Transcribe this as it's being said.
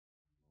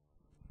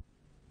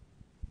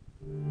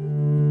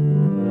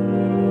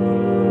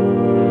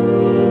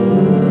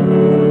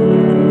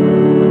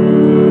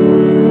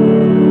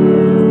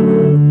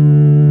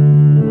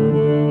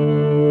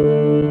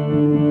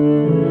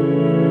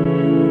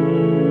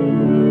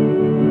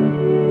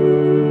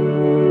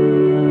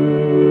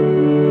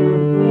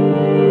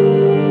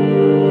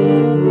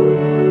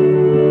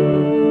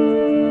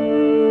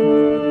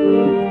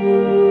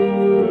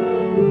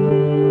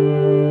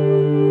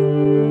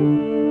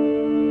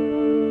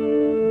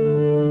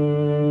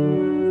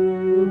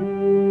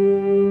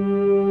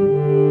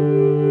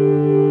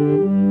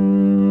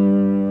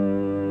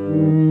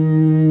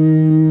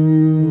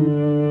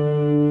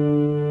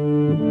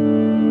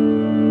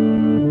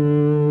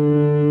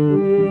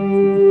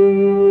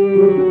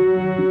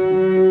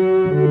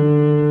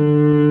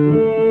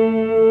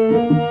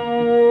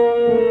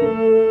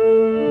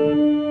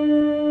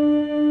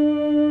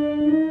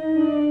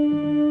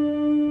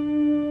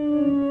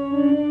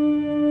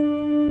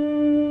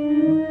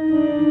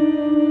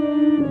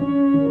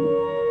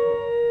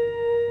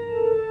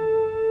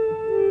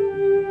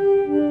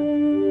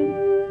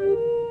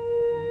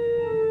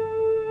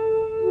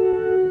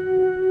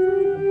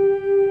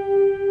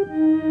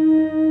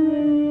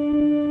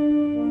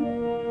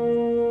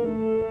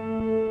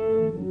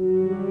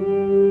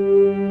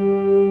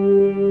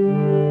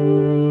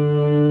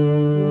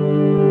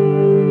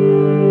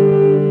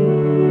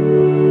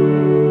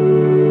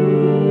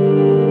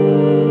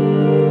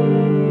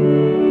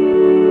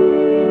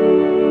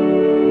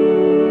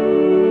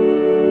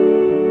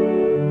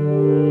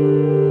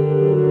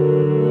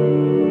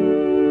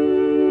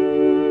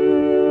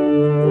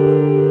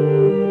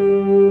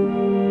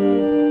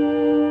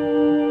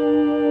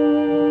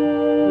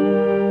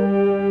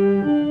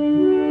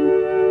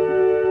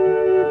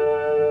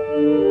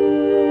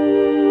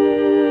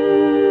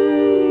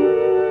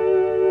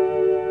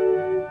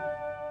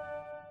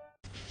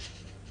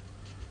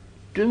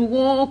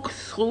walk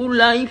through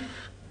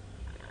life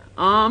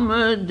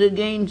armored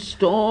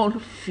against all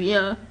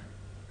fear,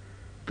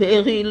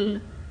 peril,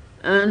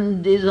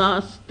 and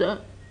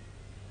disaster.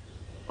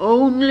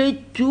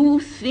 Only two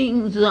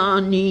things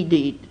are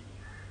needed,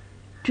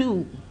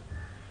 two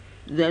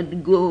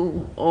that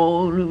go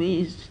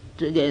always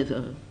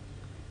together.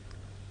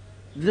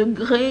 The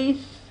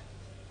grace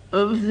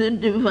of the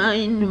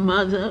Divine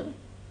Mother,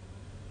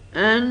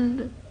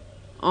 and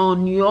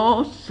on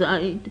your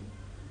side,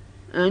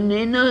 an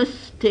inner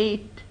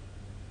state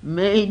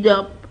made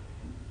up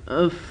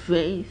of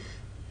faith,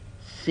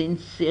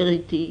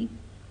 sincerity,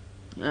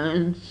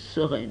 and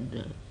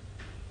surrender.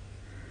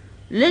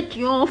 Let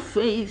your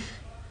faith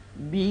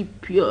be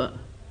pure,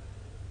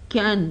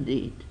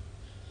 candid,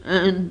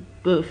 and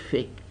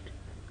perfect.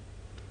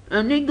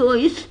 An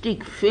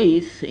egoistic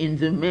faith in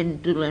the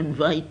mental and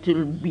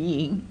vital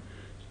being,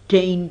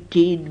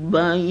 tainted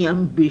by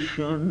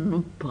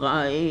ambition,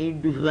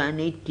 pride,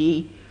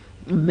 vanity,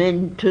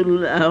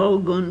 mental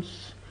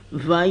arrogance,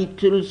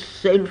 vital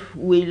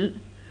self-will,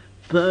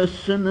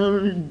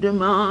 personal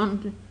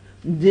demand,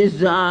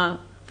 desire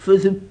for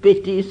the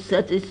petty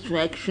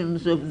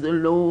satisfactions of the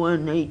lower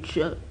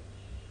nature,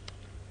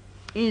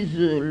 is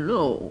a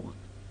low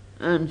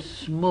and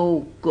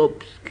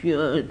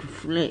smoke-obscured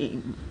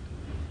flame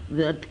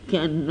that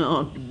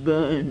cannot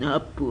burn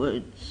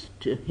upwards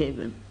to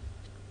heaven.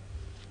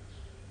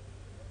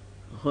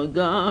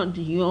 Regard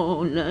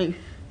your life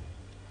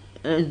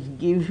as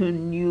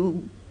given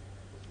you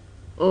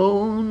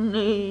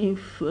only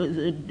for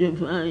the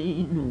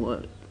divine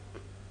work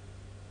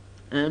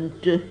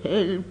and to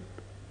help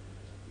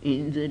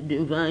in the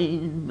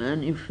divine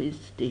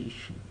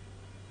manifestation.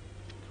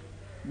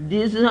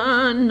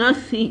 Desire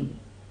nothing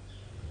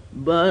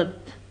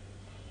but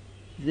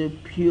the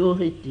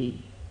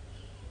purity,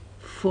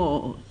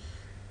 force,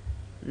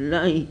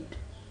 light,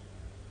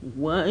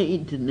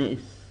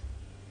 wideness,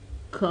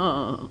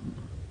 calm,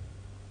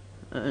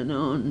 and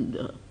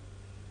wonder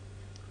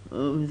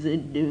of the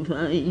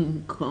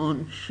divine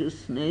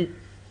consciousness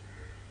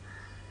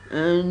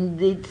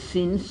and its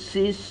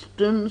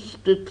insistence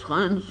to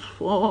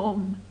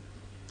transform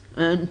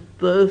and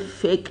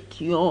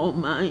perfect your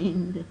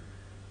mind,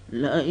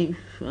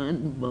 life,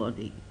 and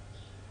body.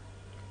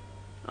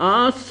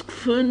 Ask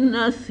for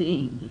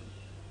nothing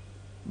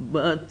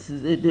but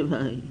the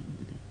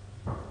divine,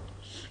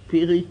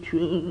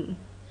 spiritual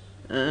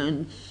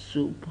and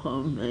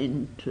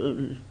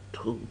supramental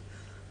truth,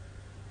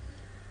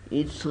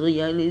 its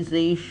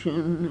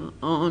realization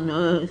on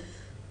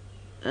earth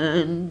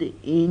and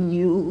in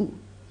you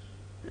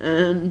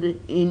and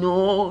in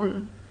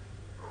all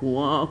who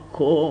are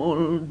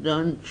called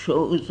and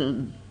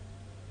chosen,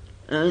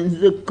 and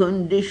the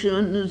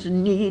conditions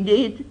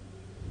needed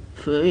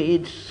for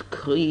its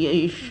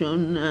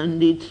creation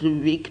and its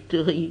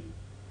victory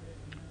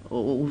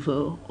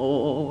over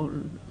all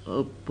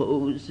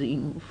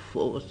opposing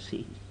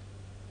forces.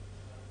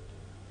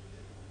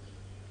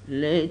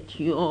 Let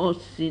your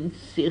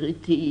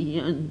sincerity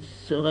and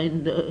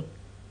surrender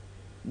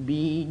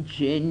be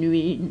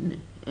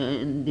genuine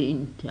and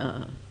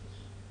entire.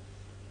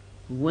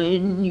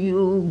 When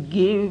you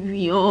give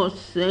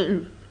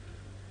yourself,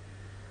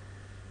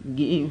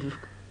 give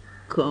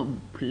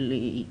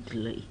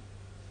completely,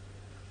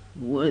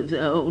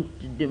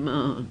 without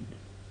demand,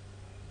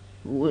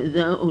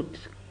 without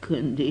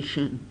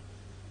condition,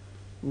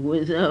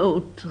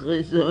 without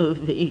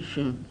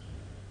reservation,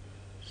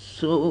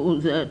 so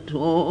that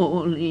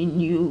all in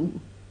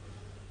you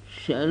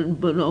shall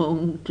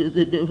belong to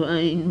the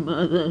Divine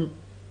Mother,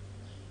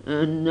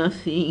 and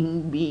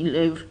nothing be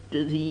left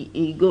to the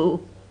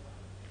ego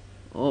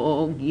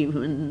or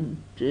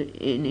given to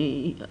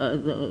any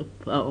other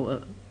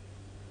power.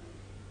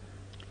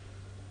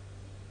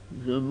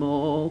 The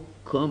more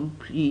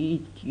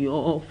complete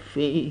your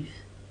faith,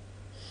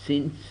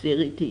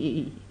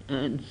 sincerity,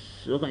 and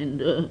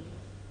surrender,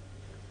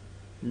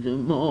 the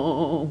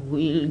more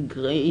will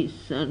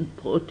grace and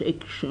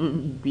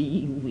protection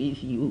be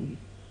with you.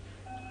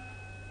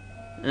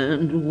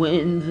 And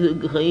when the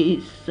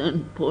grace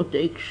and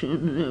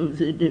protection of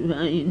the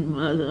Divine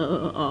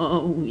Mother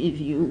are with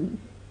you,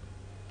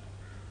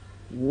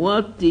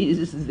 what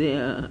is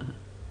there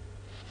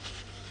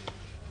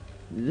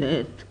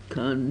that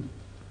can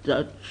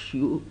touch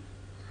you,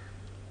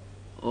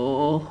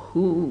 or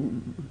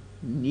whom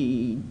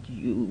need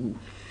you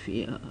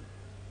fear?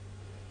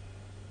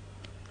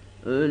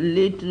 A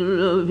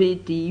little of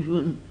it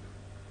even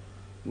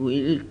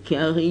will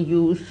carry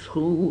you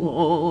through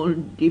all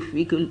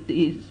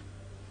difficulties,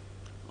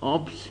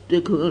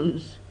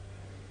 obstacles,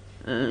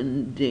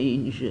 and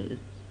dangers.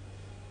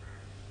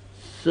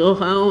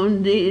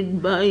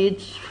 Surrounded by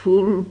its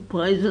full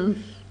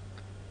presence,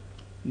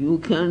 you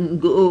can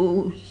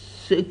go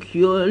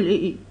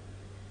securely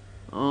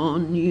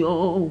on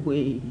your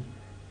way,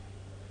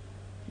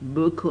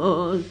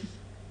 because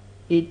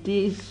it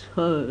is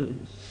hers,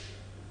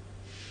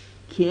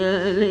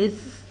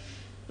 careless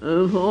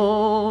of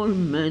all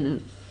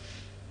menace,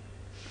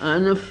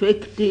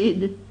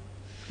 unaffected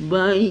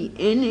by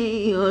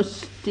any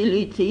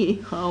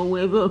hostility,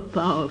 however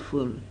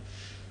powerful,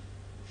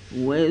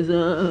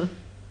 whether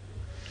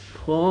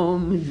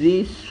from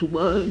this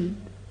world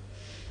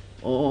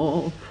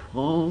or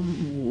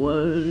from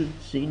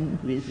worlds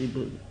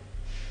invisible.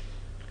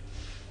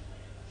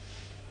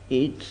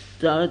 Its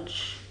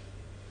touch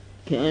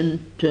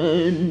can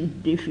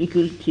turn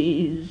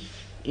difficulties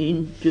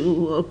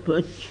into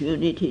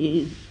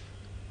opportunities,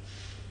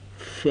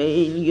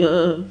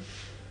 failure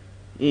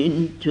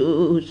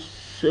into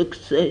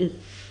success,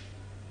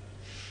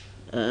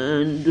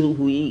 and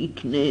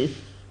weakness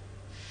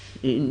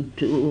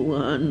into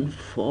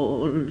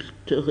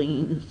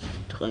unfaltering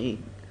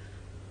strength.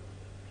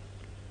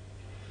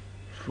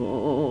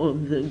 For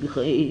the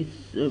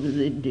grace of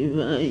the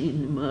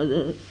Divine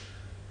Mother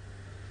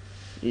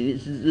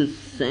is the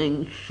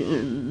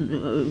sanction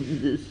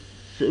of the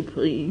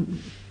Supreme,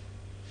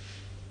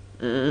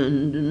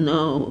 and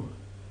now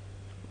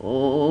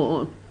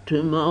or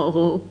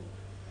tomorrow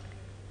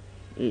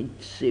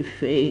its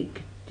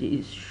effect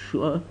is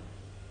sure,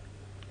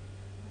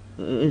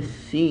 a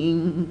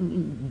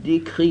thing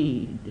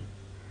decreed,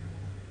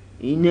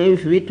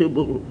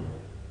 inevitable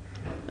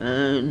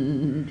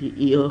and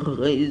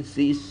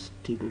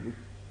irresistible.